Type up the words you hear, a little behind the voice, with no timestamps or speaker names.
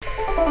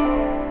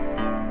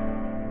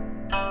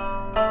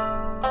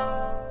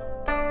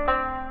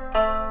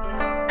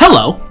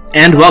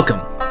and welcome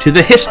to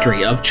the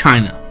History of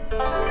China.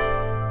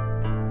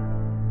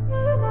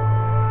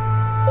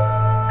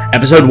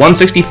 Episode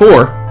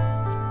 164,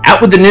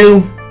 Out with the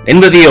New,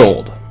 In with the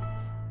Old.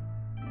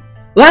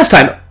 Last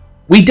time,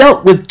 we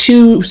dealt with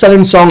two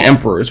Southern Song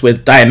emperors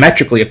with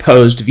diametrically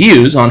opposed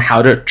views on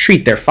how to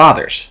treat their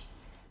fathers.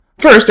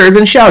 First, there had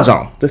been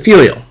Xiaozong, the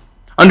filial,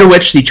 under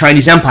which the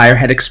Chinese Empire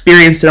had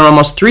experienced an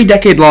almost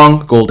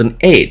 3-decade-long golden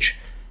age.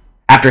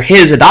 After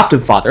his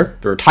adoptive father,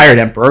 the retired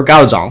emperor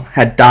Gaozong,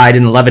 had died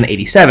in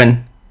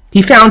 1187,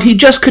 he found he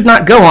just could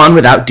not go on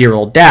without dear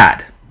old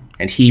dad,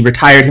 and he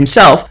retired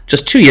himself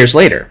just 2 years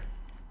later.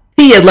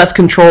 He had left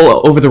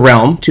control over the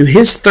realm to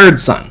his third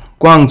son,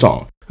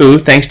 Guangzong, who,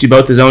 thanks to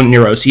both his own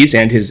neuroses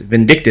and his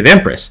vindictive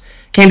empress,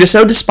 came to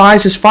so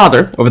despise his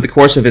father over the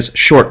course of his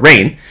short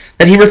reign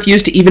that he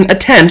refused to even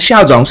attend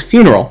Xiaozong's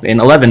funeral in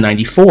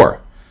 1194.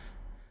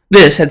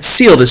 This had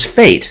sealed his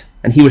fate,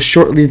 and he was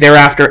shortly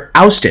thereafter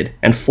ousted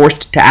and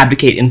forced to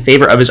abdicate in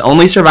favor of his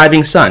only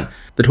surviving son,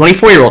 the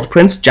 24-year-old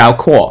Prince Zhao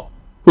Kuo,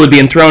 who would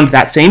be enthroned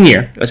that same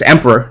year as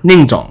Emperor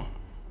Ningzong.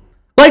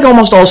 Like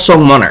almost all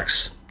Song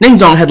monarchs,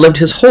 Ningzong had lived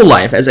his whole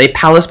life as a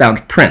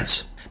palace-bound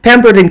prince,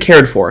 pampered and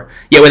cared for,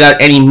 yet without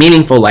any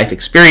meaningful life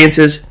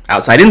experiences,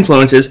 outside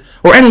influences,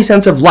 or any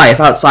sense of life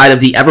outside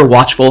of the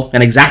ever-watchful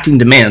and exacting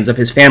demands of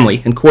his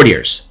family and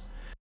courtiers.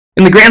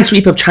 In the grand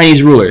sweep of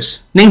Chinese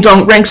rulers,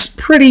 Ningzong ranks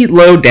pretty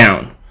low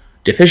down,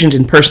 deficient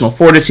in personal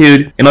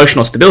fortitude,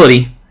 emotional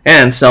stability,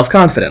 and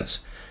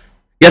self-confidence.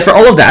 Yet for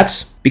all of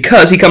that,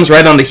 because he comes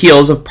right on the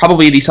heels of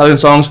probably the Southern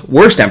Song's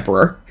worst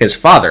emperor, his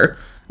father,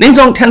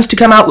 Ningzong tends to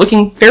come out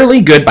looking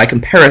fairly good by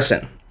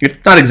comparison,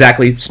 if not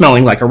exactly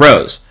smelling like a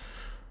rose.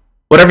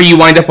 Whatever you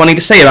wind up wanting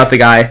to say about the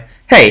guy,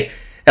 hey,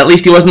 at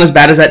least he wasn't as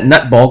bad as that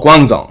nutball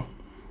Guangzong.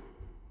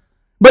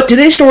 But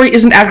today's story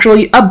isn't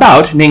actually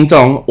about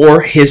Ningzong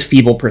or his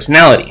feeble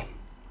personality.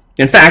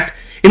 In fact,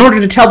 in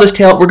order to tell this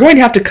tale, we're going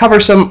to have to cover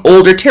some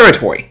older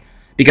territory,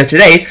 because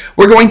today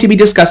we're going to be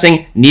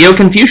discussing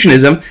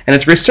Neo-Confucianism and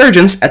its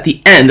resurgence at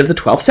the end of the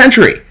 12th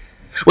century.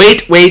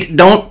 Wait,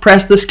 don't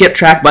press the skip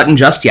track button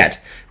just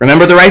yet.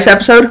 Remember the Rice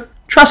episode?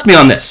 Trust me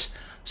on this.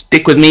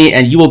 Stick with me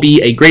and you will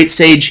be a great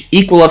sage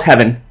equal of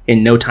heaven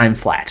in no time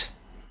flat.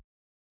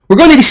 We're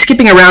going to be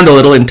skipping around a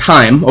little in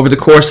time over the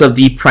course of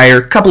the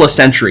prior couple of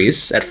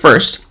centuries at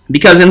first,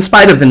 because in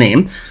spite of the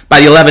name, by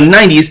the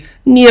 1190s,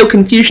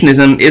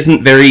 Neo-Confucianism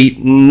isn't very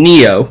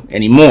neo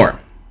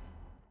anymore.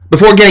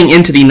 Before getting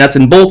into the nuts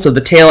and bolts of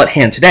the tale at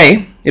hand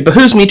today, it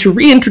behooves me to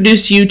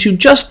reintroduce you to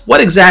just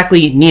what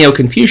exactly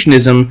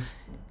Neo-Confucianism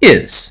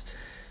is.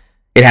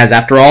 It has,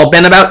 after all,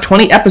 been about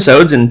 20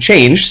 episodes and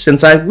change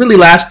since I really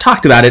last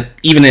talked about it,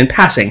 even in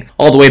passing,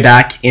 all the way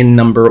back in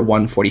number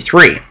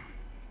 143.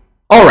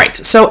 Alright,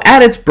 so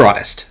at its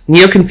broadest,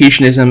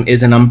 Neo-Confucianism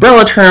is an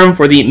umbrella term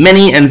for the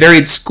many and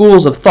varied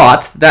schools of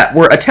thought that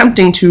were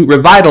attempting to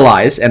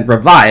revitalize and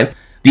revive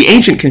the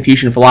ancient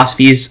Confucian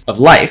philosophies of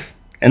life,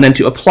 and then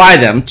to apply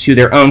them to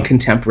their own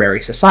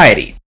contemporary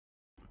society.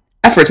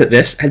 Efforts at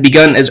this had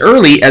begun as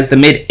early as the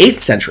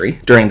mid-8th century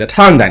during the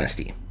Tang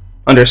Dynasty,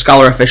 under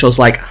scholar officials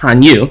like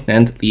Han Yu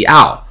and Li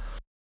Ao.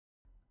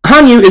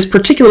 Han Yu is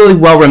particularly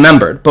well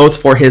remembered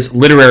both for his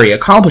literary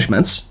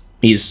accomplishments.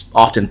 He's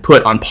often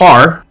put on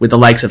par with the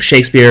likes of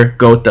Shakespeare,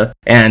 Goethe,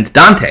 and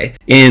Dante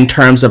in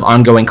terms of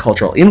ongoing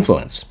cultural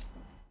influence.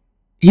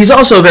 He's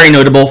also very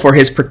notable for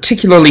his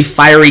particularly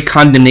fiery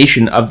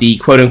condemnation of the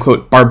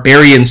quote-unquote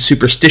barbarian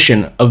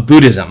superstition of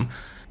Buddhism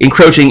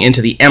encroaching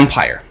into the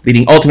empire,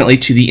 leading ultimately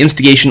to the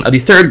instigation of the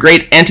third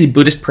great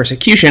anti-Buddhist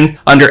persecution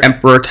under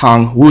Emperor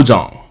Tang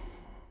Wuzong.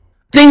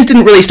 Things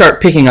didn't really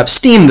start picking up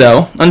steam,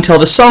 though, until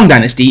the Song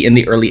dynasty in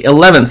the early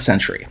 11th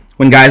century,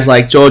 when guys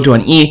like Zhou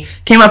Xi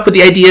came up with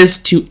the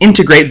ideas to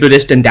integrate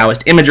Buddhist and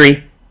Taoist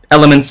imagery,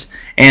 elements,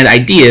 and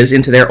ideas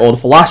into their old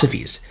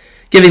philosophies,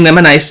 giving them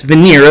a nice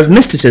veneer of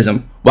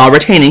mysticism while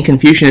retaining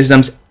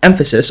Confucianism's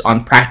emphasis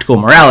on practical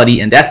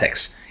morality and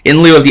ethics,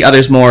 in lieu of the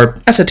other's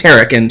more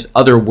esoteric and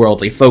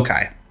otherworldly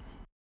foci.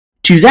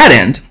 To that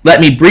end,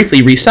 let me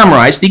briefly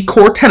re-summarize the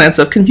core tenets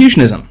of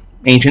Confucianism,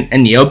 ancient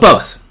and neo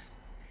both.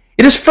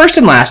 It is first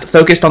and last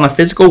focused on the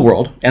physical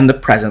world and the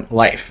present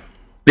life.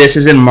 This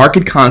is in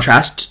marked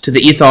contrast to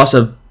the ethos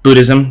of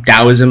Buddhism,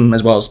 Taoism,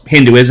 as well as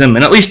Hinduism,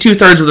 and at least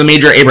 2/3 of the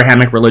major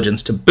Abrahamic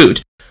religions to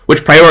boot,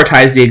 which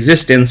prioritize the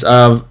existence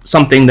of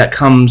something that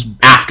comes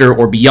after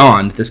or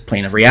beyond this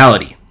plane of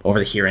reality, over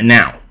the here and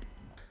now.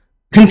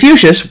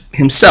 Confucius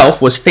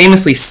himself was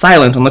famously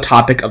silent on the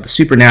topic of the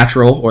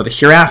supernatural or the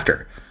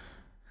hereafter.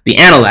 The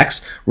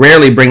Analects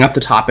rarely bring up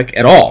the topic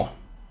at all,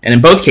 and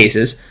in both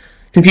cases,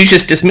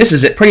 Confucius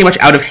dismisses it pretty much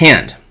out of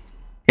hand.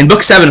 In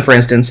Book 7, for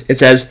instance, it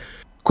says,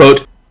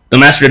 quote, "The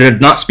master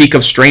did not speak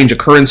of strange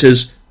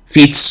occurrences,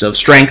 feats of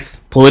strength,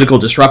 political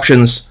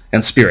disruptions,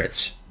 and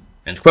spirits."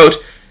 End quote.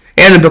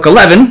 And in Book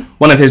 11,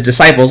 one of his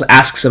disciples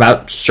asks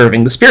about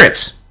serving the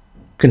spirits.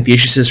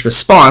 Confucius'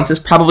 response is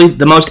probably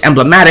the most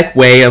emblematic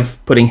way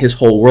of putting his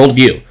whole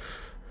worldview.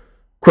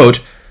 Quote,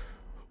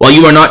 "While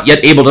you are not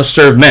yet able to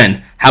serve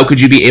men, how could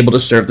you be able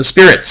to serve the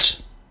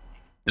spirits?"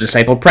 The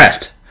disciple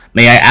pressed,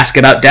 "May I ask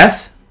about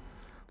death?"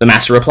 The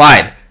master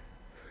replied,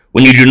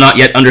 "When you do not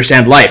yet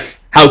understand life,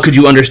 how could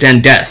you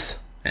understand death?"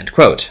 End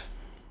quote.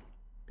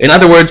 In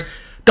other words,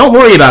 don't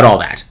worry about all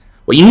that.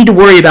 What you need to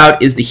worry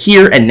about is the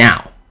here and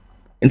now.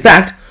 In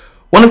fact,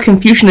 one of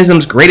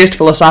Confucianism's greatest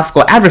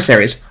philosophical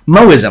adversaries,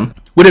 Moism,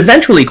 would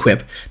eventually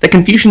quip that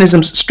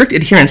Confucianism's strict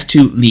adherence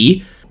to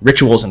li,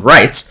 rituals and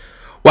rites,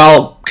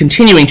 while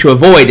continuing to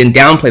avoid and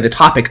downplay the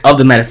topic of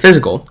the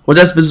metaphysical, was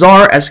as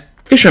bizarre as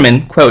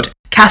fishermen, quote,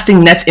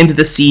 casting nets into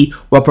the sea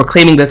while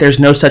proclaiming that there's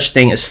no such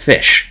thing as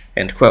fish,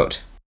 end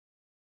quote.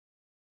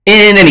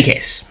 In any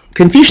case,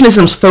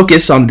 Confucianism's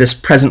focus on this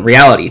present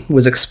reality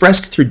was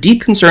expressed through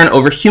deep concern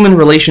over human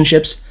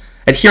relationships,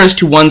 adherence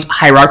to one's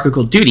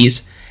hierarchical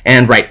duties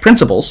and right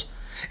principles,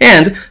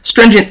 and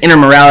stringent inner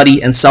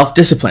morality and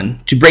self-discipline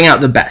to bring out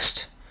the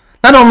best,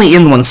 not only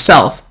in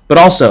oneself, but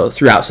also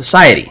throughout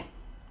society.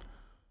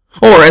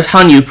 Or, as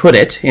Han Yu put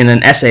it in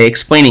an essay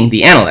explaining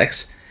the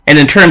Analects, and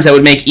in terms that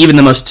would make even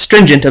the most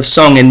stringent of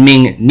Song and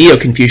Ming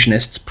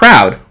Neo-Confucianists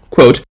proud,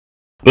 quote,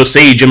 "The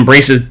sage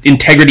embraces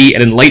integrity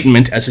and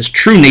enlightenment as his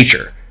true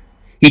nature.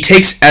 He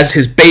takes as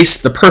his base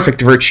the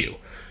perfect virtue.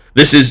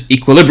 This is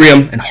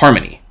equilibrium and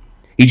harmony.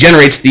 He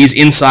generates these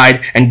inside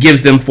and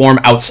gives them form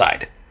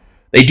outside.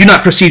 They do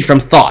not proceed from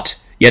thought,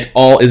 yet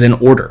all is in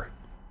order.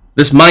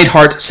 This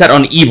mind-heart set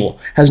on evil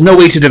has no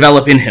way to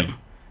develop in him,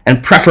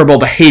 and preferable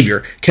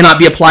behavior cannot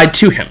be applied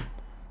to him,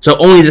 so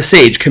only the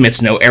sage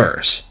commits no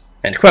errors."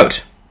 End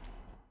quote.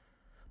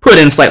 Put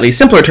in slightly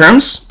simpler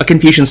terms, a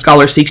Confucian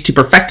scholar seeks to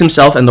perfect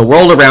himself and the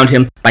world around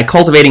him by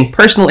cultivating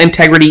personal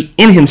integrity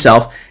in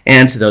himself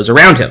and those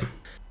around him.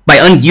 By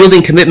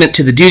unyielding commitment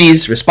to the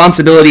duties,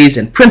 responsibilities,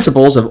 and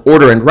principles of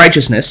order and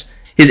righteousness,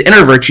 his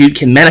inner virtue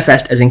can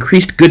manifest as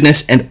increased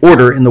goodness and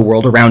order in the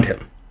world around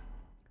him.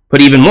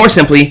 Put even more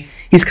simply,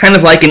 he's kind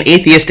of like an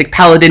atheistic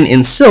paladin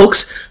in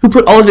silks who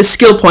put all of his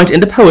skill points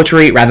into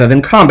poetry rather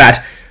than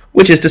combat,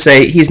 which is to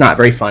say he's not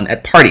very fun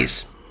at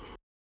parties.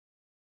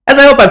 As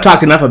I hope I've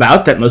talked enough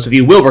about that most of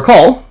you will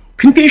recall,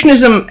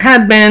 Confucianism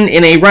had been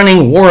in a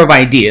running war of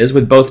ideas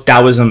with both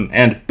Taoism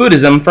and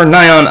Buddhism for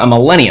nigh on a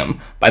millennium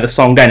by the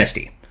Song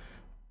dynasty.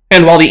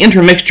 And while the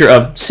intermixture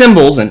of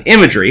symbols and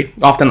imagery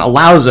often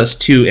allows us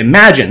to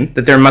imagine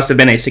that there must have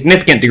been a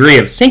significant degree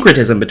of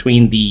syncretism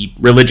between the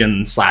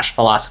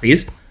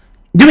religion/philosophies,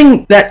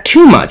 doing that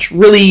too much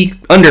really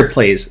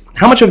underplays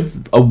how much of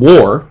a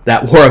war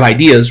that war of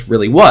ideas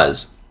really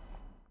was.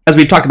 As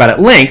we've talked about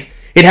at length,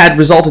 it had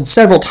resulted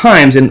several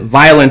times in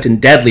violent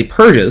and deadly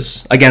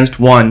purges against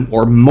one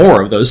or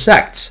more of those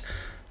sects.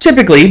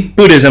 Typically,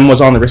 Buddhism was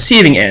on the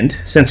receiving end,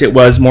 since it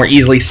was more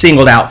easily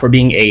singled out for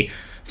being a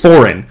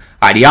foreign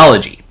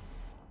ideology.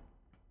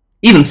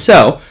 Even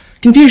so,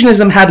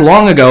 Confucianism had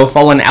long ago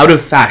fallen out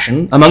of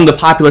fashion among the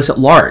populace at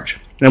large,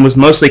 and was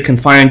mostly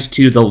confined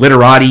to the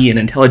literati and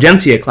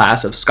intelligentsia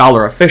class of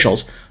scholar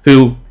officials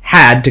who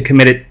had to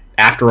commit it,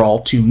 after all,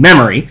 to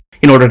memory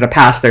in order to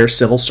pass their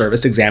civil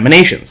service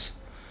examinations.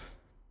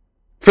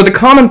 For the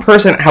common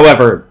person,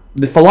 however,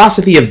 the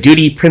philosophy of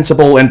duty,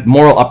 principle, and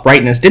moral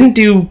uprightness didn't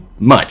do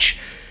much.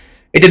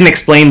 It didn't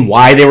explain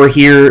why they were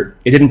here,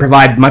 it didn't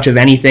provide much of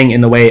anything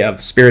in the way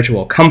of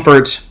spiritual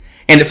comfort,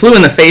 and it flew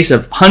in the face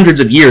of hundreds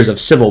of years of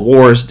civil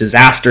wars,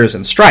 disasters,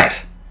 and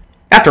strife.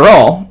 After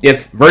all,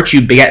 if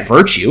virtue beget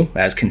virtue,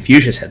 as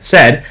Confucius had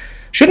said,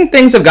 shouldn't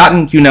things have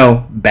gotten,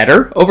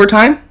 better over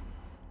time?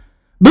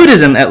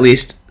 Buddhism, at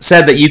least,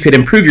 said that you could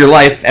improve your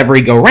life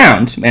every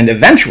go-round, and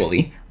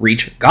eventually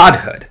reach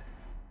godhood.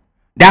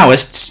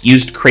 Taoists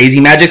used crazy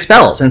magic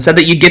spells and said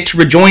that you'd get to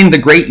rejoin the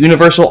great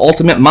universal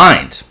ultimate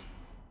mind.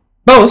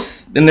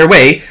 Both, in their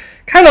way,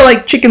 kind of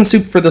like chicken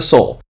soup for the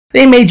soul.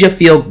 They made you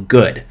feel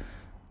good,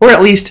 or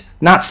at least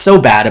not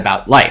so bad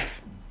about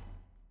life.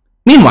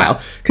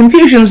 Meanwhile,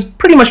 Confucians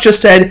pretty much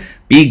just said,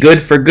 be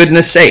good for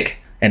goodness sake,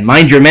 and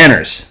mind your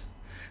manners.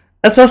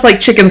 That's less like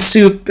chicken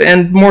soup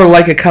and more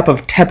like a cup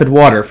of tepid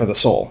water for the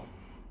soul.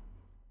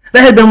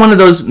 That had been one of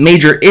those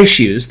major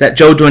issues that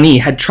Zhou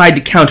Duanyi had tried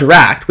to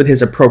counteract with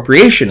his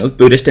appropriation of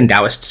Buddhist and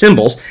Taoist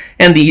symbols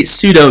and the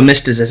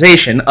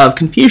pseudo-mysticization of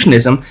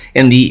Confucianism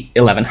in the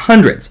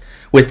 1100s,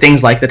 with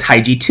things like the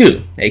Taiji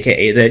Tu,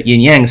 aka the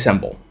yin-yang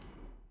symbol.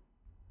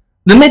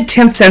 The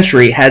mid-10th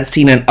century had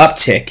seen an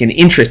uptick in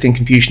interest in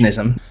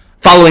Confucianism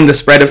following the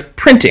spread of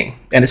printing,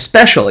 and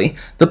especially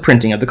the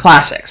printing of the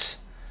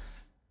classics.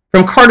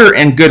 From Carter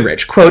and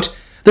Goodrich, quote,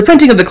 "The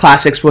printing of the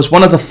classics was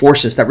one of the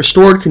forces that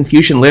restored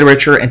Confucian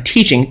literature and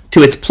teaching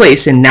to its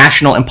place in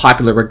national and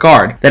popular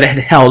regard that it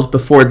had held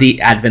before the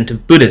advent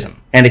of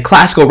Buddhism, and a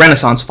classical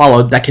renaissance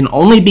followed that can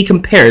only be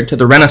compared to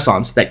the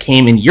renaissance that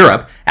came in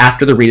Europe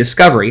after the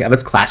rediscovery of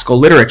its classical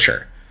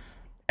literature.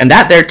 And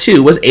that there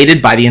too was aided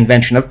by the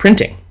invention of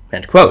printing."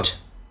 End quote.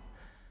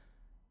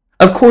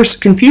 Of course,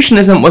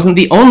 Confucianism wasn't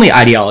the only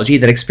ideology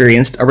that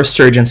experienced a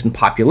resurgence in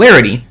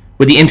popularity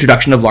with the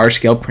introduction of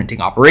large-scale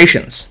printing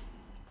operations.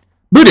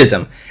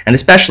 Buddhism, and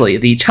especially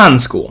the Chan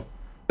school,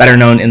 better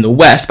known in the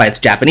West by its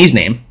Japanese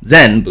name,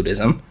 Zen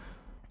Buddhism,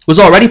 was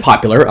already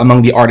popular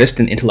among the artist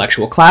and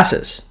intellectual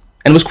classes,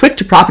 and was quick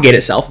to propagate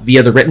itself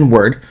via the written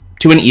word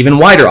to an even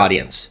wider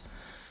audience.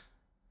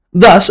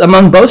 Thus,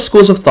 among both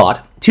schools of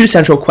thought, two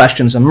central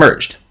questions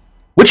emerged.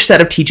 Which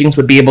set of teachings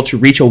would be able to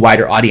reach a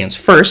wider audience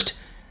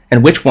first,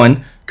 and which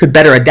one could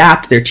better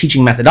adapt their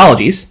teaching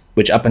methodologies,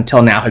 which up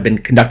until now had been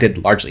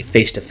conducted largely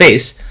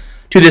face-to-face,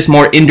 to this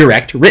more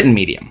indirect written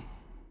medium.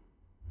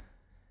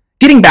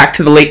 Getting back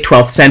to the late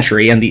 12th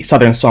century and the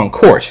Southern Song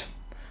court,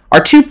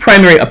 our two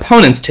primary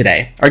opponents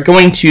today are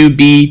going to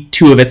be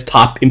two of its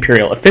top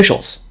imperial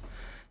officials.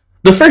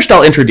 The first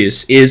I'll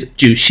introduce is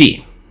Zhu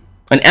Xi,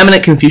 an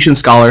eminent Confucian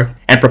scholar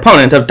and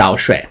proponent of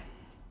Daoshui.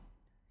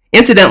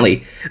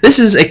 Incidentally, this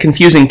is a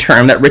confusing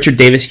term that Richard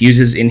Davis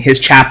uses in his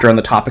chapter on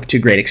the topic to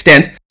great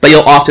extent, but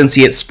you'll often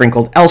see it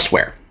sprinkled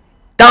elsewhere.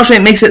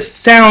 Daoshui makes it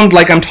sound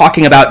like I'm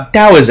talking about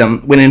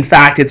Taoism, when in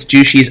fact it's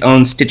Zhu Xi's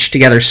own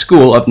stitched-together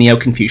school of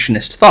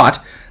Neo-Confucianist thought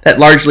that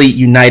largely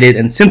united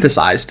and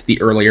synthesized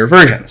the earlier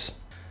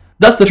versions.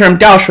 Thus, the term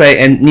Daoshui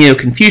and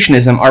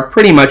Neo-Confucianism are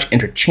pretty much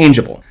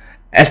interchangeable,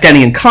 as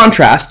standing in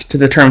contrast to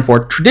the term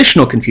for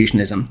traditional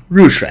Confucianism,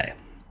 Rushui.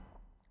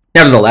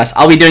 Nevertheless,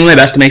 I'll be doing my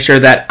best to make sure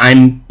that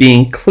I'm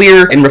being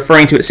clear in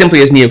referring to it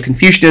simply as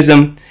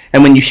Neo-Confucianism,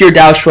 and when you hear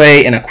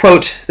Daoshui in a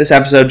quote this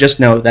episode, just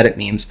know that it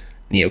means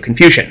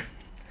Neo-Confucian.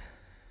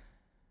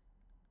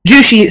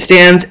 Zhu Xi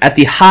stands at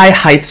the high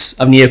heights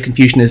of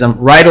Neo-Confucianism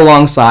right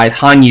alongside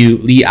Han Yu,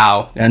 Li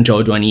Ao, and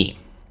Zhou Duanyi,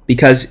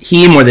 because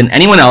he, more than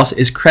anyone else,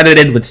 is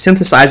credited with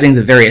synthesizing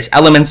the various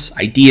elements,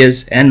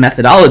 ideas, and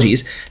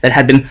methodologies that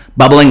had been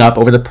bubbling up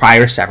over the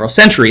prior several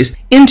centuries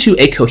into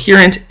a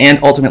coherent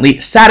and ultimately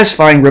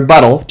satisfying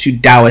rebuttal to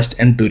Taoist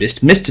and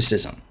Buddhist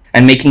mysticism,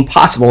 and making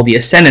possible the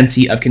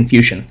ascendancy of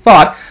Confucian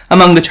thought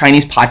among the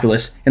Chinese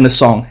populace in the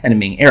Song and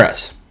Ming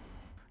eras.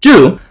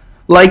 Zhu,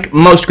 like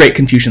most great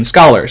Confucian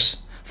scholars,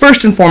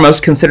 first and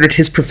foremost considered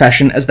his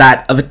profession as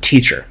that of a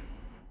teacher.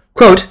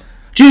 Quote,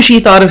 Zhu Xi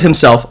thought of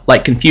himself,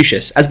 like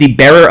Confucius, as the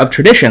bearer of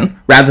tradition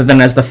rather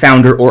than as the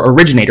founder or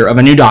originator of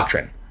a new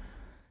doctrine.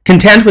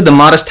 Content with the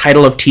modest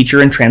title of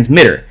teacher and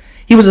transmitter,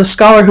 he was a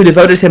scholar who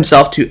devoted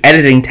himself to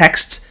editing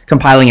texts,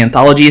 compiling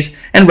anthologies,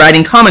 and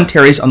writing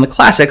commentaries on the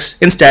classics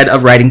instead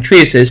of writing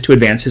treatises to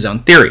advance his own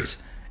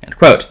theories. End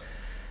quote.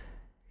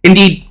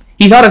 Indeed,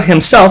 he thought of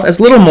himself as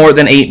little more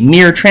than a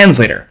mere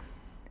translator.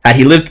 Had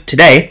he lived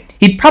today,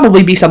 he'd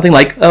probably be something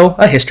like,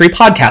 a history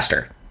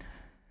podcaster.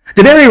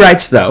 DeBerry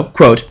writes, though,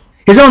 quote,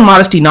 his own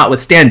modesty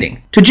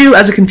notwithstanding, to Zhu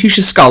as a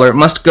Confucius scholar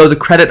must go the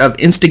credit of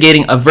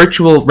instigating a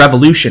virtual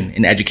revolution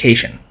in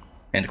education.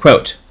 End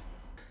quote.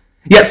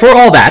 Yet for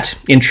all that,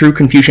 in true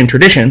Confucian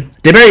tradition,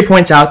 DeBerry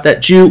points out that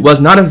Zhu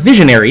was not a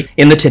visionary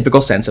in the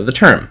typical sense of the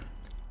term.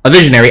 A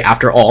visionary,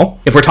 after all,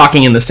 if we're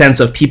talking in the sense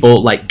of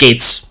people like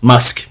Gates,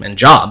 Musk, and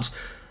Jobs,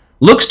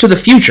 looks to the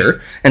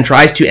future and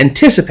tries to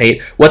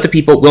anticipate what the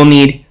people will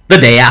need the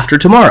day after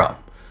tomorrow.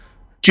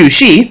 Zhu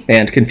Xi,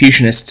 and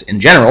Confucianists in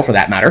general for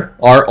that matter,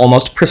 are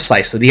almost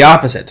precisely the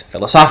opposite,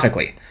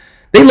 philosophically.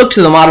 They look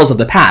to the models of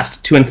the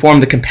past to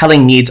inform the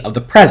compelling needs of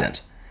the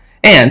present,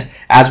 and,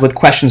 as with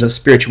questions of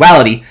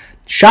spirituality,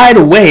 shied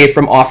away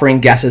from offering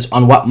guesses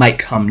on what might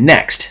come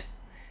next.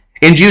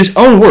 In Zhu's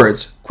own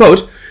words,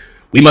 quote,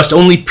 we must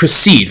only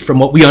proceed from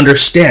what we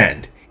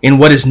understand, in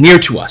what is near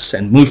to us,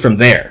 and move from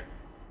there.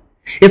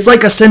 It's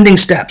like ascending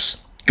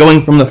steps,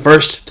 going from the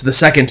first to the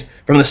second,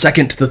 from the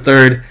second to the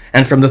third,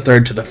 and from the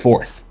third to the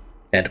fourth.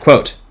 End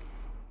quote.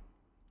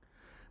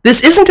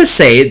 This isn't to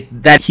say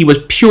that he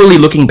was purely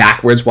looking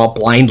backwards while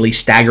blindly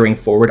staggering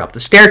forward up the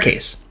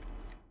staircase.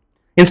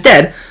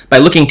 Instead, by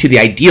looking to the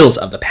ideals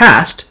of the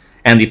past,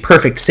 and the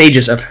perfect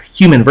sages of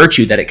human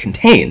virtue that it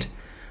contained,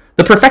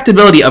 the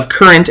perfectibility of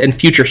current and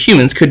future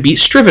humans could be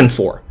striven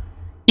for,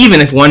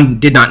 even if one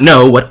did not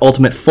know what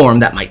ultimate form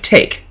that might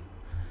take.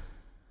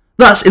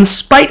 Thus, in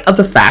spite of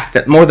the fact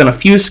that more than a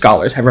few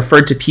scholars have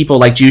referred to people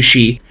like Zhu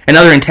Xi and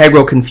other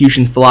integral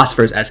Confucian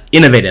philosophers as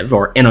innovative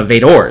or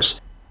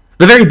innovators,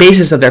 the very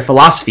basis of their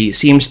philosophy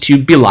seems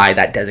to belie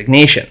that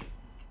designation.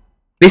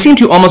 They seem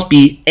to almost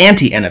be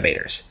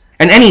anti-innovators,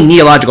 and any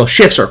neological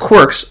shifts or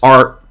quirks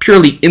are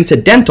purely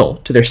incidental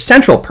to their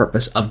central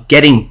purpose of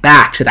getting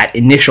back to that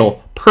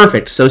initial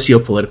perfect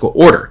socio-political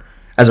order,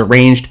 as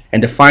arranged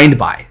and defined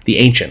by the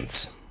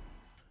ancients.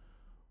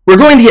 We're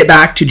going to get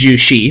back to Zhu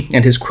Xi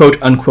and his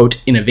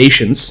quote-unquote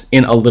innovations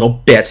in a little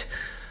bit,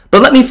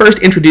 but let me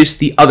first introduce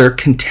the other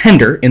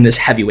contender in this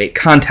heavyweight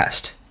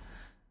contest.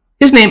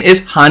 His name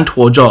is Han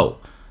Tuozhou,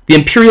 the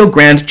imperial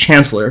grand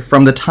chancellor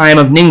from the time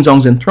of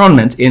Ningzong's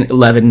enthronement in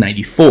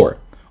 1194,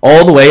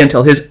 all the way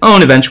until his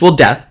own eventual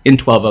death in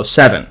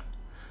 1207.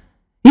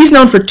 He's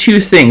known for two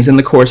things in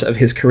the course of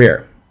his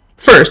career.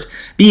 First,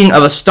 being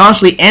of a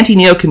staunchly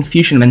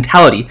anti-Neo-Confucian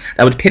mentality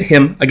that would pit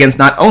him against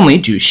not only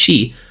Zhu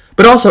Xi,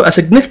 but also a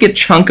significant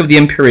chunk of the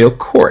imperial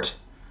court.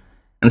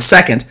 And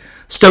second,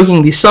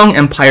 stoking the Song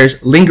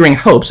Empire's lingering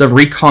hopes of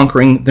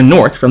reconquering the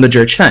north from the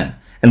Jurchen,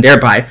 and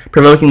thereby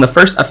provoking the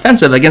first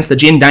offensive against the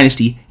Jin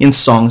dynasty in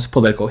Song's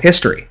political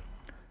history.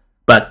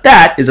 But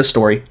that is a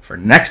story for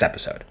next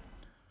episode.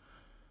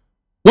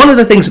 One of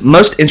the things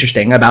most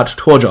interesting about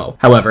Tuozhou,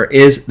 however,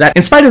 is that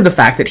in spite of the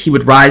fact that he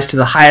would rise to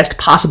the highest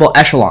possible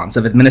echelons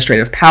of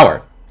administrative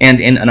power, and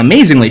in an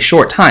amazingly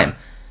short time,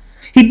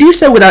 he'd do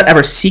so without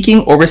ever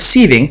seeking or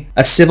receiving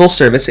a civil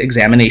service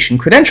examination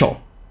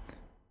credential.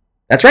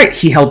 That's right,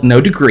 he held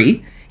no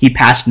degree, he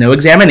passed no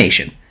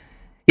examination,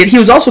 yet he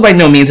was also by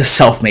no means a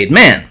self-made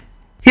man.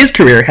 His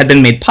career had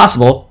been made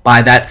possible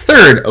by that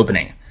third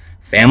opening,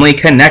 family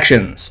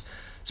connections,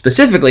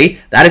 specifically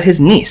that of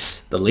his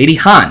niece, the Lady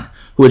Han,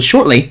 who would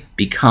shortly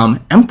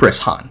become Empress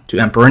Han to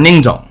Emperor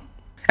Ningzong.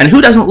 And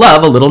who doesn't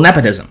love a little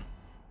nepotism?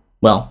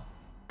 Well,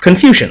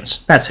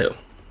 Confucians, that's who.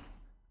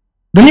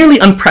 The nearly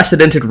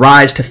unprecedented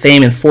rise to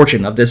fame and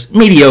fortune of this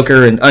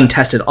mediocre and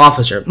untested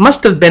officer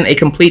must have been a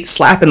complete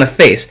slap in the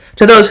face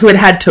to those who had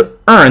had to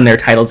earn their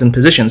titles and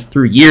positions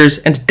through years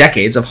and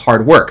decades of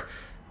hard work.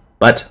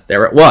 But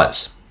there it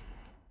was.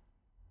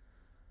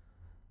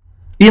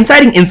 The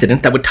inciting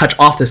incident that would touch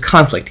off this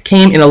conflict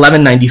came in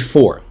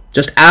 1194,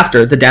 just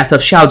after the death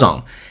of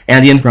Xiaozong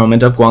and the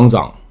enthronement of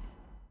Guangzong.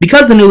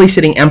 Because the newly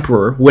sitting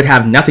emperor would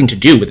have nothing to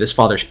do with his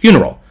father's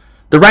funeral,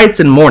 the rites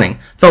and mourning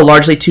fell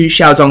largely to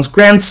Xiaozong's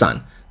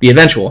grandson, the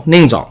eventual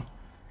Ningzong,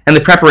 and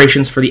the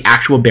preparations for the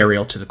actual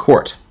burial to the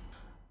court.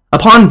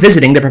 Upon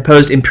visiting the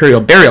proposed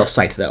imperial burial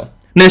site, though,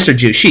 Minister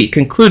Zhu Xi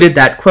concluded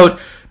that, quote,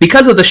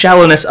 because of the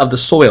shallowness of the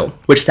soil,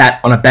 which sat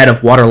on a bed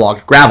of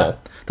waterlogged gravel,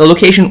 the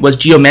location was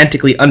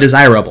geomantically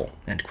undesirable,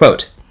 end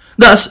quote.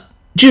 Thus,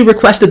 Zhu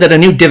requested that a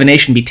new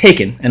divination be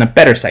taken and a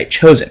better site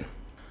chosen.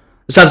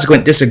 The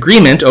subsequent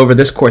disagreement over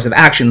this course of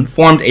action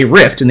formed a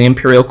rift in the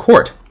imperial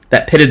court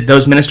that pitted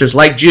those ministers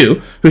like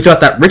Zhu, who thought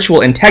that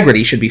ritual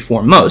integrity should be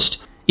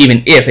foremost,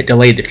 even if it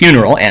delayed the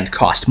funeral and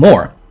cost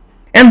more,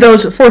 and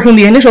those for whom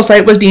the initial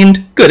site was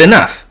deemed good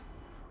enough.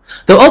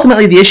 Though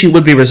ultimately the issue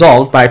would be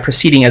resolved by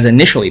proceeding as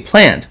initially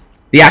planned,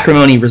 the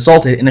acrimony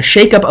resulted in a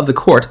shakeup of the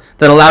court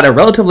that allowed a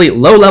relatively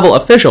low-level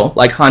official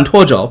like Han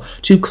Tuozhou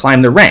to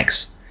climb the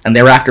ranks, and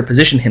thereafter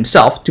position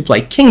himself to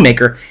play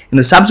kingmaker in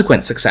the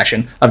subsequent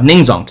succession of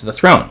Ningzong to the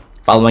throne,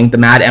 following the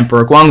mad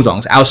Emperor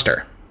Guangzong's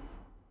ouster.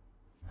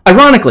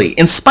 Ironically,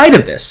 in spite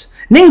of this,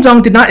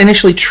 Ningzong did not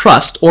initially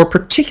trust or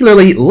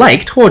particularly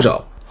like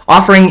Tuozhou,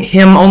 offering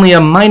him only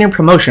a minor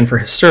promotion for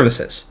his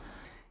services.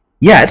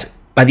 Yet,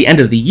 by the end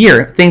of the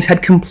year, things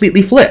had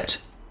completely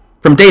flipped.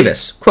 From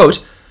Davis,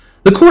 quote,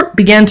 the court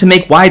began to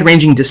make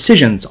wide-ranging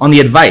decisions on the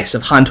advice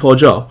of Han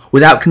Tuozhou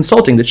without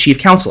consulting the chief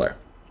counselor,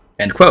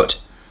 end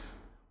quote.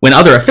 When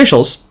other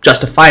officials,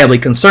 justifiably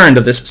concerned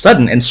of this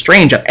sudden and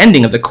strange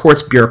upending of the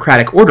court's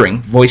bureaucratic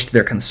ordering, voiced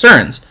their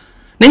concerns,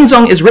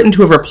 Ningzong is written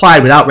to have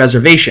replied without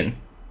reservation,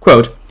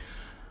 quote,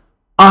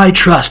 I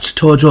trust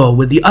Tuozhou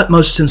with the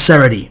utmost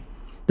sincerity.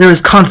 There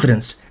is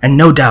confidence and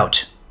no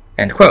doubt,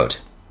 end quote.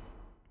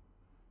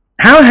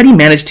 How had he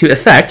managed to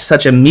effect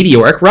such a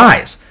meteoric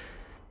rise?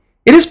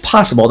 It is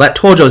possible that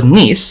Tuozhou's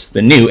niece,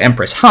 the new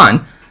Empress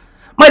Han,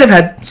 might have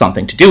had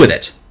something to do with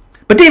it,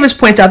 but Davis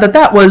points out that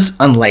that was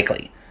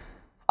unlikely.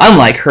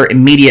 Unlike her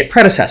immediate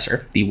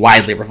predecessor, the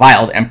widely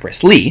reviled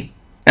Empress Li,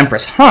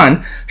 Empress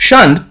Han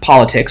shunned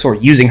politics or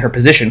using her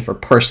position for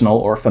personal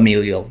or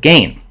familial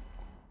gain.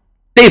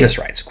 Davis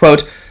writes,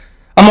 quote,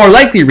 a more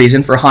likely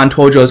reason for Han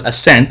Tuozhou's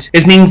ascent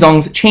is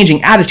Ningzong's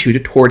changing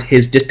attitude toward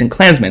his distant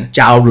clansman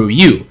Zhao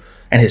Ruyu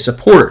and his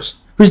supporters,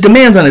 whose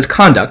demands on his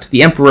conduct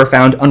the emperor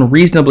found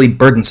unreasonably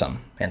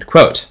burdensome, end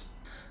quote.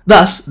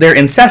 Thus, their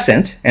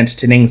incessant, and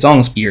to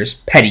Ningzong's ears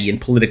petty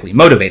and politically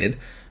motivated,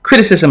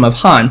 criticism of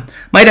Han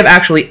might have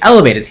actually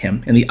elevated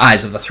him in the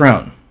eyes of the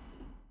throne.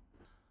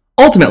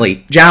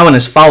 Ultimately, Zhao and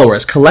his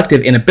followers'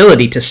 collective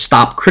inability to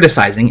stop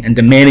criticizing and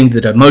demanding the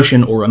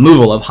demotion or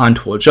removal of Han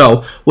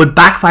Tuozhou would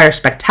backfire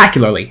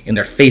spectacularly in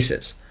their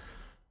faces.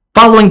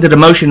 Following the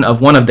demotion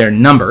of one of their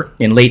number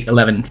in late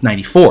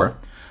 1194,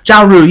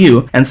 Zhao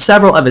Ruyu and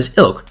several of his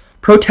ilk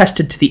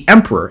protested to the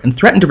emperor and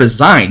threatened to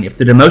resign if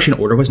the demotion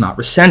order was not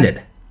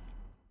rescinded.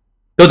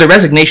 Though their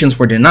resignations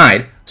were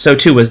denied, so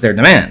too was their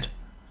demand.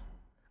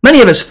 Many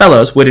of his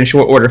fellows would in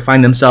short order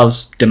find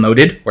themselves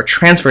demoted or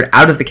transferred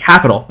out of the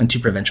capital into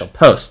provincial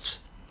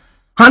posts.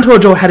 Han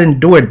Tuozhou had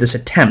endured this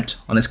attempt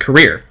on his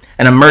career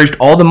and emerged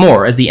all the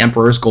more as the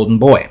emperor's golden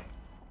boy.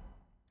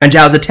 And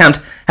Zhao's attempt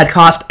had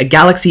cost a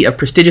galaxy of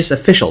prestigious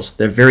officials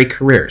their very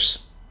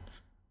careers.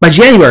 By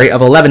January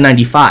of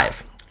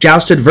 1195,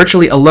 Zhao stood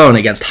virtually alone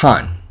against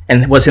Han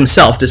and was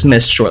himself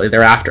dismissed shortly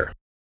thereafter.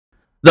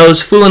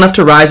 Those fool enough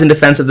to rise in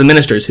defense of the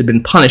ministers who'd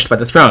been punished by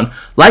the throne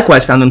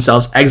likewise found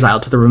themselves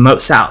exiled to the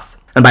remote south,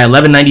 and by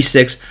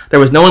 1196 there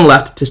was no one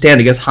left to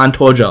stand against Han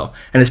Tuozhou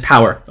and his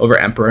power over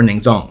Emperor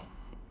Ningzong.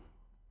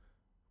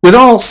 With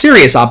all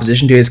serious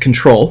opposition to his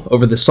control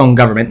over the Song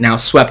government now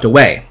swept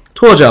away,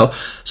 Tuozhou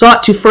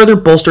sought to further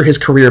bolster his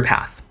career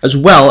path, as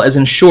well as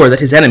ensure that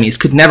his enemies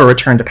could never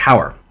return to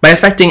power, by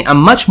effecting a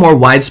much more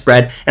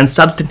widespread and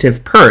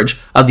substantive purge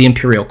of the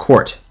imperial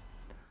court.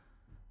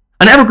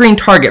 An evergreen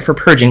target for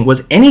purging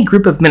was any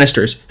group of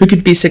ministers who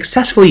could be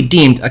successfully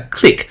deemed a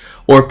clique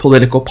or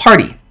political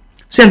party,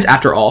 since,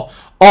 after all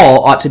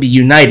ought to be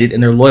united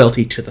in their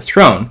loyalty to the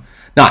throne,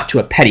 not to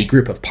a petty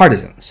group of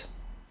partisans.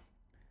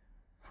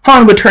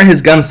 Han would turn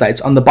his gun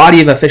sights on the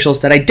body of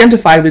officials that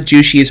identified with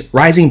Zhu Xi's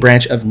rising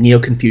branch of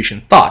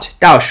Neo-Confucian thought,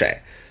 Daoshi,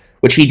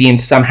 which he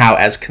deemed somehow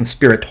as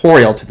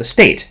conspiratorial to the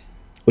state,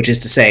 which is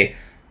to say,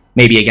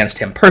 maybe against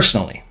him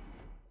personally.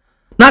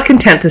 Not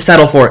content to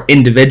settle for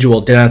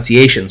individual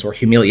denunciations or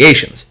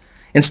humiliations,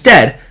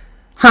 instead,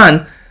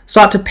 Han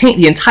sought to paint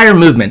the entire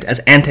movement as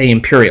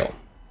anti-imperial.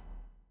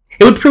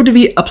 It would prove to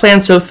be a plan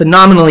so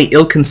phenomenally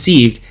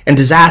ill-conceived and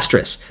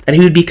disastrous that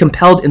he would be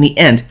compelled in the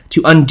end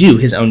to undo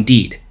his own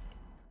deed.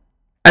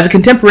 As a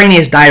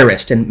contemporaneous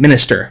diarist and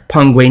minister,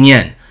 Peng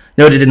Guinian,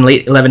 noted in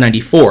late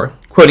 1194,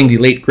 quoting the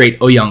late great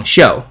Ouyang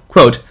Xiu,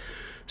 quote,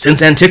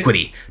 "Since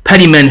antiquity,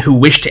 petty men who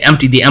wish to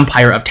empty the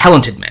empire of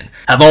talented men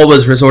have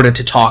always resorted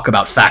to talk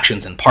about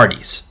factions and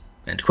parties."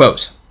 End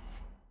quote.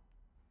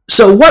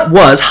 So what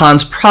was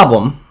Han's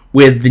problem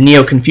with the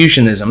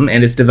Neo-Confucianism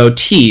and its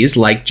devotees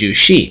like Zhu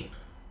Xi?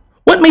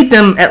 What made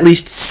them at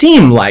least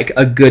seem like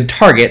a good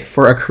target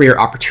for a career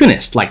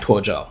opportunist like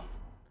Tuozhou?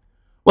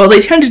 Well,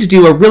 they tended to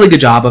do a really good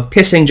job of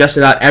pissing just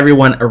about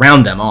everyone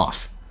around them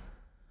off.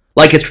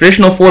 Like its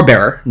traditional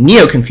forebearer,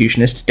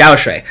 Neo-Confucianist Dao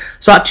Shui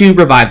sought to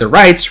revive the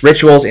rites,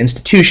 rituals,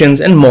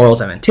 institutions, and morals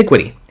of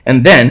antiquity,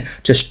 and then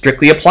to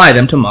strictly apply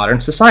them to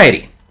modern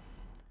society.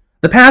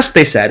 The past,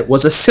 they said,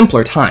 was a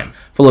simpler time,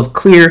 full of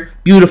clear,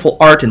 beautiful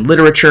art and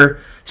literature,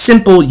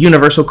 simple,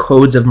 universal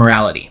codes of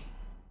morality.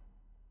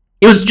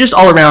 It was just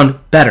all around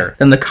better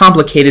than the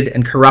complicated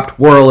and corrupt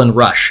whirl and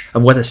rush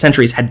of what the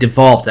centuries had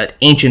devolved that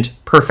ancient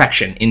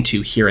perfection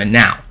into here and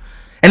now.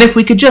 And if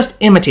we could just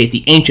imitate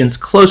the ancients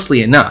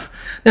closely enough,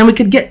 then we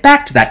could get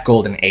back to that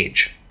golden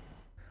age.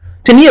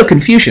 To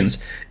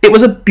Neo-Confucians, it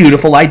was a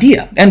beautiful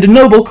idea and a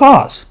noble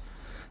cause.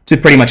 To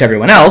pretty much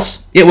everyone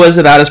else, it was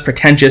about as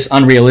pretentious,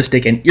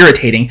 unrealistic, and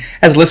irritating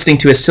as listening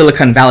to a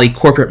Silicon Valley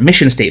corporate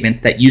mission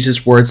statement that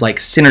uses words like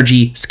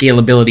synergy,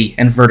 scalability,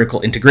 and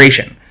vertical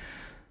integration.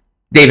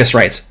 Davis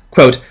writes,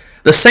 quote,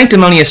 "The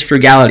sanctimonious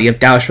frugality of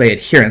Dao Shui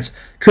adherents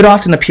could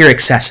often appear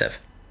excessive.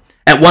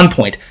 At one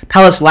point,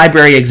 Palace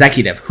Library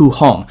Executive Hu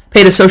Hong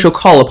paid a social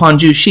call upon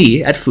Zhu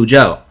Xi at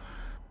Fuzhou.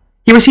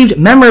 He received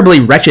memorably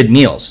wretched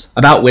meals,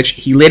 about which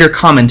he later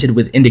commented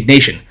with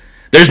indignation,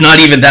 'There's not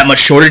even that much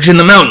shortage in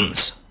the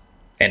mountains.'"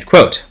 End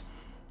quote.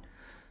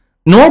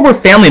 Nor were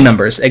family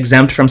members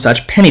exempt from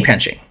such penny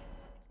pinching.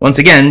 Once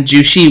again,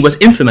 Zhu Xi was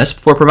infamous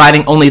for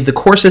providing only the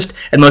coarsest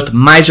and most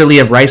miserly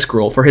of rice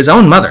gruel for his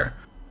own mother,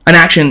 an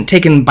action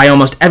taken by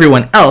almost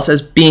everyone else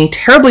as being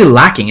terribly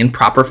lacking in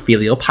proper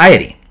filial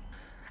piety.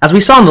 As we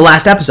saw in the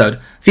last episode,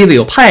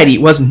 filial piety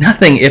was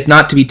nothing if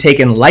not to be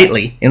taken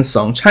lightly in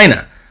Song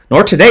China,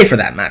 nor today for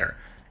that matter,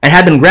 and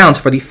had been grounds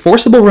for the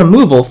forcible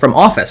removal from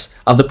office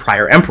of the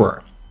prior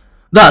emperor.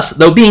 Thus,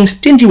 though being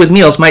stingy with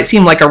meals might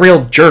seem like a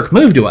real jerk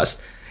move to us,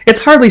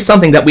 it's hardly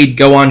something that we'd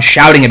go on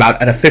shouting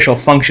about at official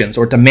functions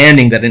or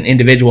demanding that an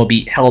individual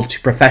be held to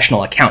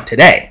professional account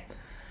today.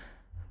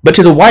 But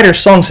to the wider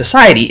Song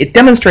society, it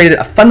demonstrated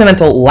a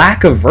fundamental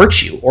lack of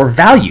virtue or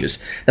values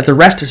that the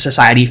rest of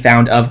society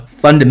found of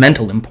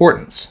fundamental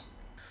importance.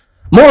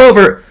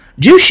 Moreover,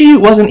 Zhu Xi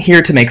wasn't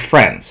here to make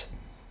friends.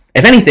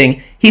 If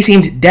anything, he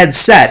seemed dead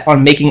set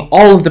on making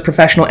all of the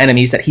professional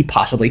enemies that he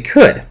possibly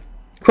could.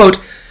 Quote,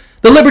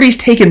 "The liberties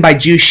taken by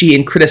Zhu Xi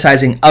in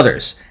criticizing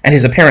others, and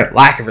his apparent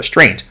lack of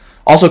restraint,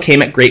 also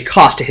came at great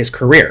cost to his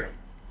career.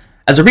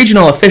 As a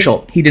regional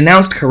official, he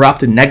denounced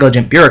corrupt and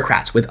negligent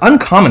bureaucrats with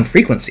uncommon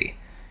frequency.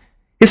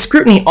 His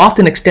scrutiny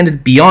often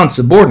extended beyond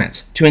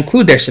subordinates to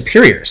include their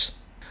superiors.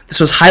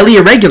 This was highly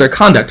irregular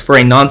conduct for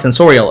a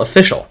non-censorial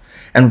official,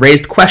 and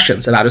raised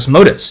questions about his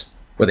motives.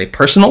 Were they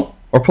personal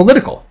or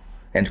political?"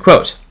 End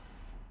quote.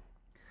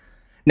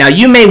 Now,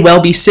 you may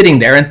well be sitting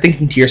there and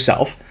thinking to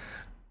yourself,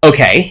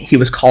 okay, he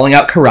was calling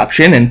out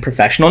corruption and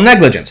professional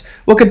negligence.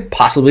 What could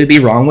possibly be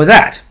wrong with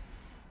that?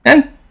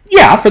 And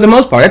yeah, for the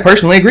most part, I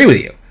personally agree with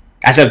you,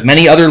 as have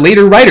many other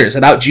later writers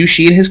about Zhu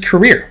Xi and his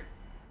career.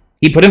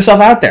 He put himself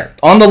out there,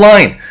 on the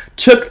line,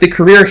 took the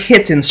career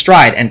hits in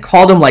stride, and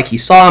called them like he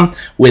saw them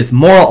with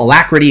moral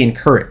alacrity and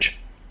courage.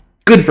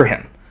 Good for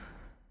him.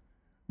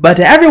 But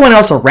to everyone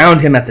else around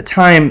him at the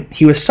time,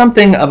 he was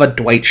something of a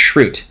Dwight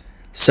Schrute,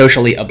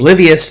 socially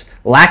oblivious,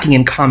 lacking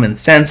in common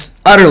sense,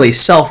 utterly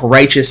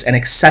self-righteous, and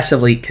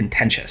excessively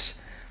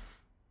contentious.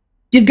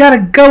 You've got to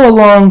go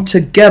along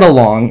to get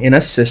along in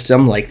a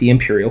system like the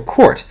imperial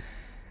court,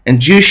 and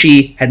Zhu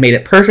Xi had made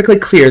it perfectly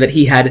clear that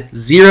he had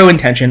zero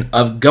intention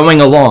of going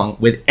along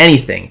with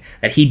anything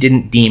that he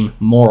didn't deem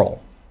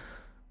moral.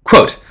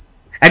 Quote,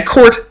 "At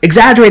court,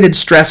 exaggerated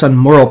stress on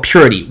moral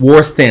purity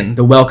wore thin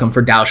the welcome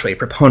for Dao Shui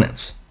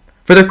proponents,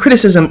 for their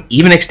criticism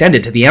even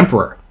extended to the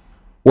emperor.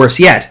 Worse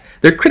yet,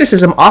 their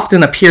criticism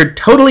often appeared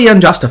totally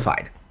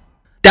unjustified.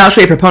 Dao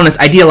Shui proponents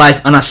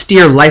idealized an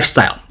austere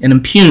lifestyle and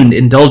impugned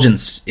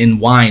indulgence in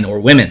wine or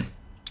women,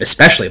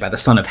 especially by the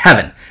Son of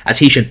Heaven, as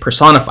he should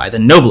personify the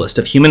noblest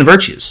of human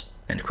virtues."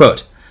 End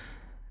quote.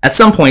 At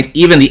some point,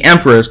 even the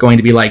emperor is going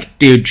to be like,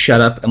 "Dude, shut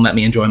up and let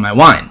me enjoy my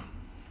wine."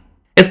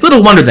 It's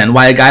little wonder then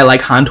why a guy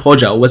like Han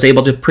Tuozhou was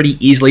able to pretty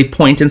easily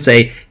point and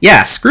say,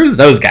 yeah, screw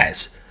those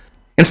guys.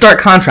 In stark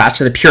contrast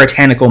to the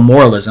puritanical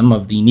moralism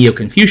of the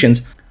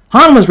Neo-Confucians,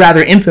 Han was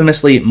rather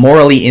infamously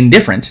morally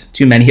indifferent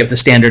to many of the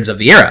standards of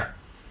the era.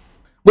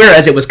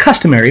 Whereas it was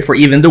customary for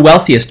even the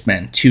wealthiest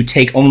men to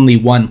take only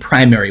one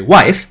primary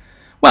wife,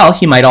 well,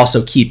 he might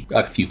also keep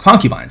a few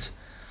concubines.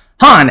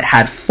 Han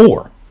had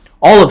 4,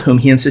 all of whom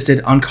he insisted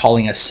on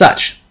calling as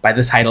such, by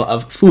the title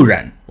of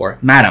Furen, or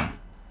Madam.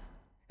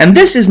 And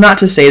this is not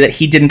to say that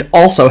he didn't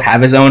also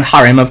have his own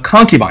harem of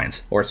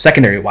concubines, or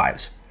secondary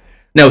wives.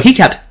 No, he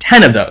kept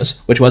 10 of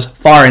those, which was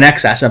far in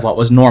excess of what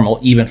was normal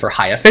even for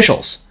high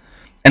officials.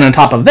 And on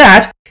top of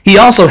that, he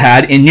also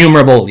had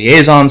innumerable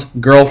liaisons,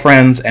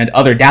 girlfriends, and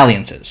other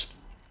dalliances.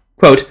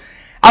 Quote,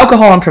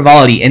 alcohol and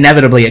frivolity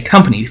inevitably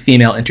accompanied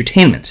female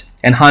entertainment,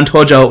 and Han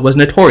Tuozhou was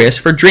notorious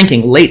for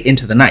drinking late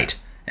into the night.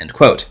 End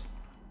quote.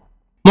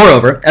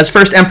 Moreover, as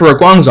first Emperor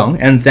Guangzong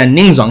and then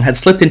Ningzong had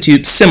slipped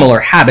into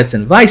similar habits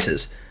and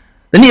vices,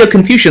 the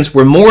Neo-Confucians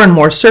were more and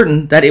more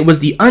certain that it was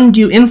the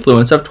undue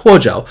influence of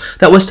Tuozhou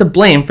that was to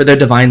blame for their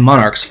divine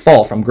monarch's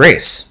fall from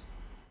grace.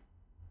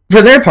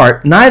 For their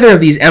part, neither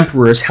of these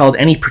emperors held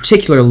any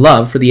particular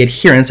love for the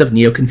adherents of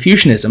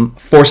Neo-Confucianism,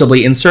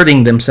 forcibly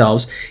inserting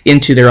themselves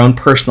into their own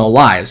personal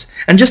lives,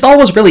 and just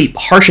always really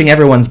harshing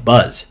everyone's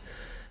buzz.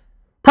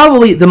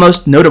 Probably the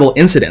most notable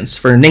incidents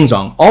for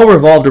Ningzong all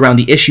revolved around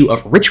the issue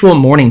of ritual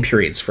mourning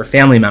periods for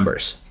family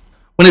members.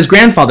 When his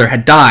grandfather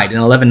had died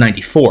in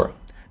 1194,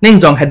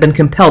 Ningzong had been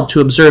compelled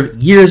to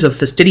observe years of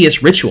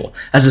fastidious ritual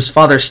as his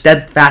father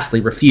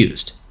steadfastly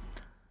refused.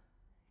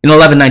 In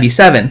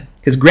 1197,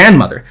 his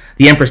grandmother,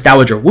 the Empress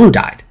Dowager Wu,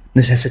 died,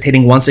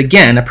 necessitating once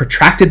again a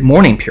protracted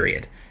mourning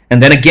period,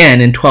 and then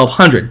again in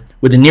 1200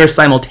 with the near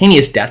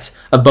simultaneous deaths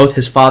of both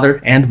his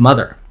father and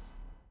mother.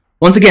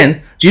 Once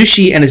again, Zhu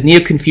Xi and his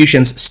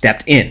Neo-Confucians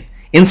stepped in,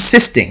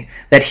 insisting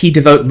that he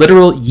devote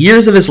literal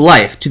years of his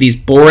life to these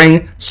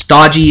boring,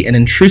 stodgy, and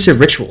intrusive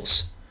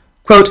rituals.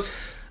 Quote,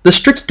 the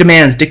strict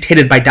demands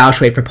dictated by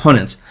Daoshui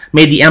proponents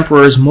made the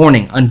emperor's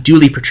mourning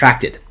unduly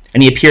protracted,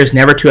 and he appears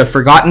never to have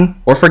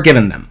forgotten or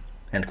forgiven them.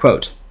 End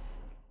quote.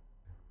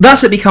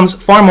 Thus, it becomes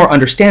far more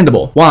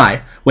understandable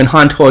why, when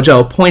Han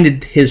Tuozhou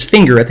pointed his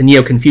finger at the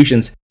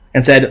Neo-Confucians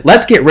and said,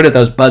 let's get rid of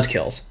those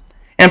buzzkills,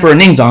 Emperor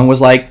Ningzong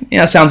was like,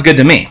 yeah, sounds good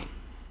to me.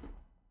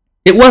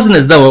 It wasn't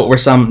as though it were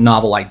some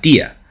novel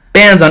idea.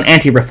 Bans on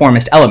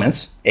anti-reformist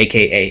elements,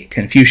 aka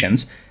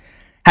Confucians,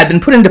 had been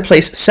put into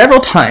place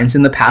several times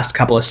in the past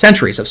couple of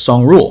centuries of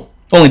Song rule,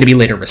 only to be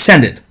later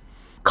rescinded.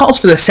 Calls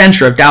for the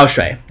censure of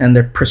Daoshui and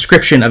the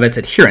proscription of its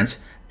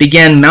adherents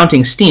began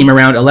mounting steam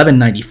around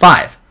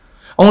 1195,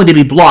 only to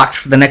be blocked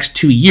for the next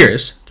 2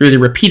 years through the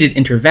repeated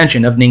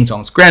intervention of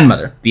Ningzong's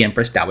grandmother, the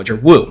Empress Dowager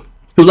Wu,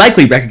 who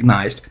likely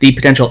recognized the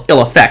potential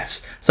ill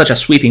effects such a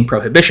sweeping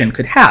prohibition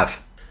could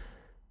have.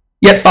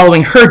 Yet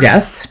following her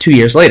death, 2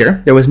 years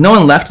later, there was no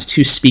one left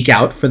to speak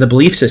out for the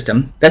belief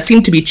system that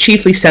seemed to be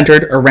chiefly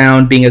centered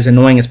around being as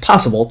annoying as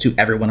possible to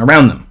everyone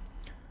around them.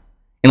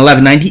 In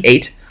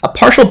 1198, a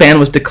partial ban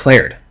was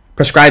declared,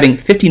 prescribing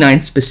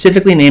 59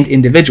 specifically named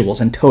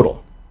individuals in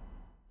total.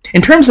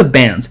 In terms of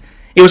bans,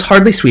 it was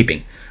hardly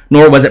sweeping,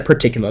 nor was it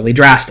particularly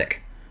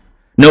drastic.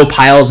 No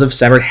piles of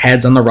severed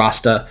heads on the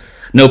rasta,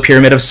 no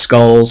pyramid of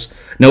skulls,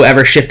 no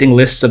ever-shifting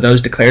lists of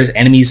those declared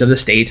enemies of the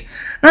state,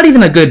 not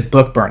even a good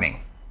book burning.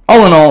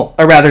 All in all,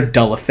 a rather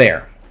dull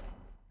affair.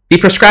 The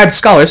proscribed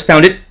scholars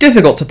found it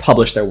difficult to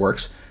publish their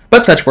works,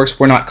 but such works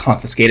were not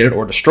confiscated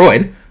or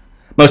destroyed.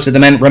 Most of the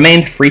men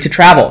remained free to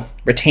travel,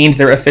 retained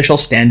their official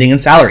standing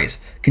and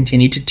salaries,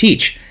 continued to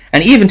teach,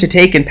 and even to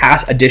take and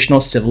pass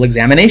additional civil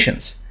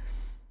examinations.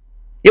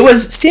 It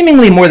was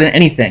seemingly more than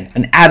anything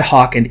an ad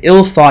hoc and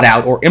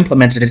ill-thought-out or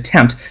implemented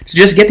attempt to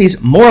just get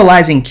these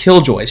moralizing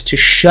killjoys to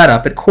shut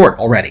up at court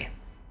already.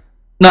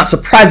 Not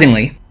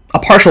surprisingly, a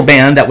partial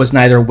ban that was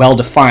neither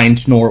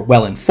well-defined nor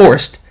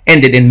well-enforced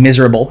ended in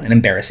miserable and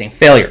embarrassing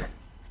failure.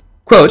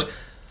 Quote,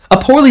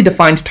 a poorly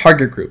defined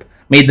target group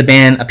made the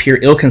ban appear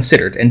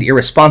ill-considered and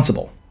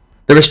irresponsible.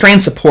 The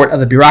restrained support of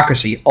the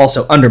bureaucracy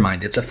also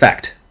undermined its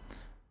effect.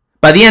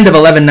 By the end of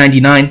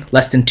 1199,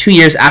 less than 2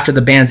 years after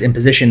the ban's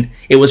imposition,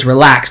 it was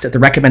relaxed at the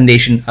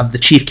recommendation of the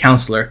chief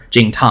counselor,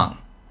 Jing Tang.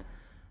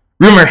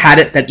 Rumor had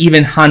it that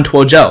even Han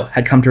Tuozhou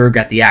had come to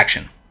regret the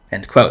action.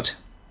 End quote.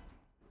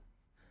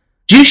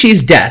 Zhu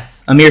Xi's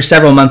death, a mere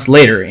several months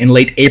later in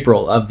late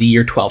April of the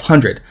year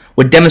 1200,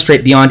 would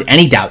demonstrate beyond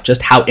any doubt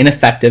just how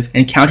ineffective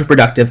and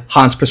counterproductive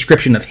Han's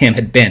proscription of him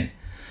had been.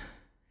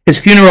 His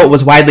funeral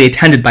was widely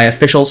attended by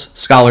officials,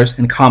 scholars,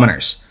 and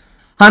commoners.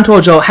 Han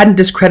Tuozhou hadn't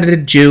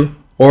discredited Zhu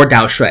or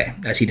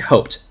Daoshui, as he'd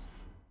hoped.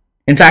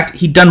 In fact,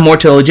 he'd done more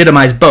to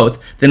legitimize both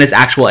than its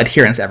actual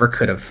adherents ever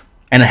could have,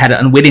 and had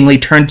unwittingly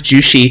turned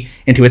Zhu Xi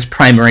into its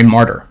primary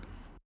martyr.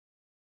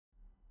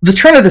 The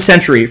turn of the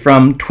century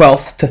from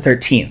 12th to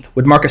 13th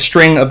would mark a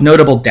string of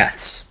notable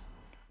deaths.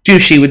 Zhu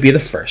Xi would be the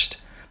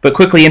first, but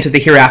quickly into the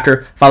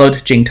hereafter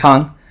followed Jing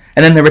Tang,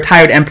 and then the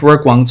retired Emperor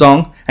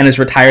Guangzong and his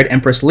retired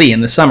Empress Li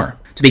in the summer,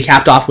 to be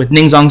capped off with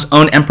Ningzong's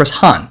own Empress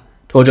Han,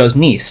 Tuozhou's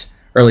niece,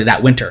 early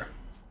that winter.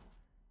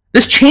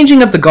 This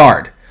changing of the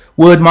guard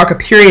would mark a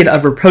period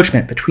of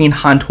rapprochement between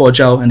Han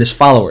Tuozhou and his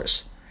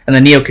followers, and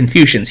the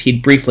Neo-Confucians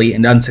he'd briefly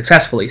and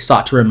unsuccessfully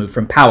sought to remove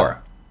from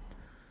power.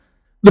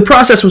 The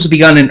process was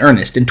begun in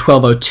earnest in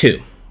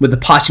 1202, with the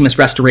posthumous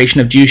restoration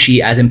of Zhu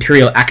Xi as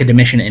imperial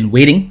academician in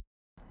waiting.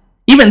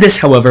 Even this,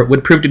 however,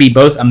 would prove to be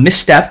both a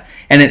misstep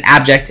and an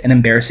abject and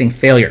embarrassing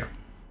failure.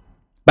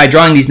 By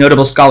drawing these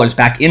notable scholars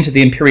back into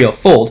the imperial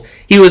fold,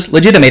 he was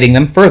legitimating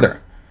them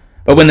further.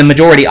 But when the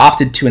majority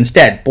opted to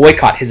instead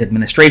boycott his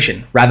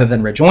administration rather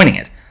than rejoining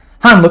it,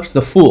 Han looked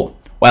the fool,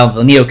 while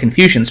the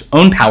Neo-Confucians'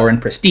 own power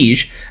and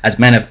prestige, as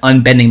men of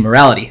unbending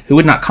morality who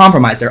would not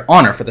compromise their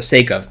honor for the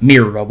sake of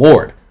mere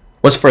reward,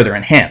 was further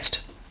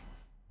enhanced.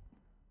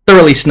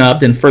 Thoroughly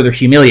snubbed and further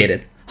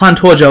humiliated, Han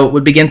Tuozhou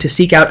would begin to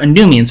seek out a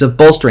new means of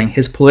bolstering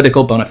his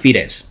political bona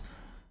fides.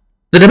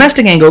 The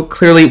domestic angle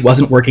clearly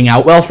wasn't working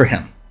out well for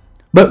him.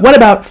 But what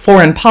about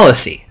foreign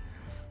policy?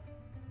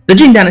 The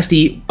Jin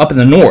dynasty up in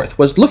the north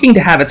was looking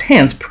to have its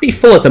hands pretty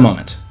full at the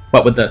moment,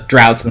 what with the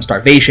droughts and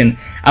starvation,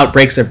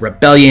 outbreaks of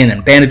rebellion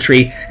and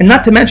banditry, and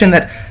not to mention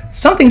that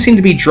something seemed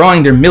to be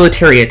drawing their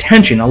military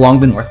attention along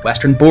the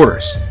northwestern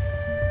borders.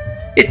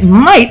 It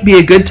might be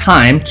a good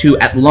time to,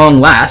 at long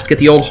last, get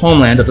the old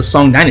homeland of the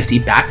Song dynasty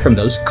back from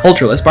those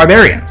cultureless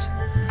barbarians.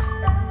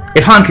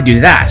 If Han could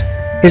do that,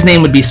 his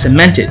name would be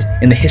cemented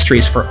in the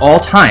histories for all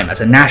time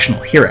as a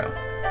national hero.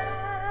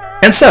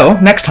 And so,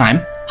 next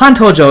time, Han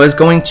Tuozhou is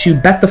going to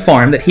bet the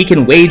farm that he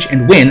can wage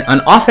and win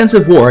an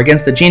offensive war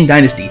against the Jin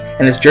dynasty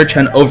and its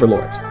Jurchen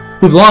overlords,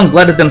 who've long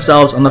glutted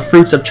themselves on the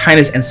fruits of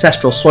China's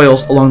ancestral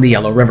soils along the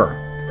Yellow River.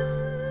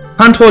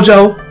 Han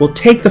Tuozhou will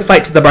take the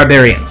fight to the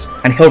barbarians,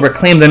 and he'll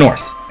reclaim the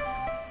north,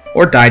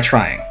 or die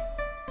trying.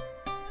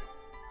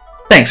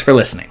 Thanks for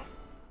listening.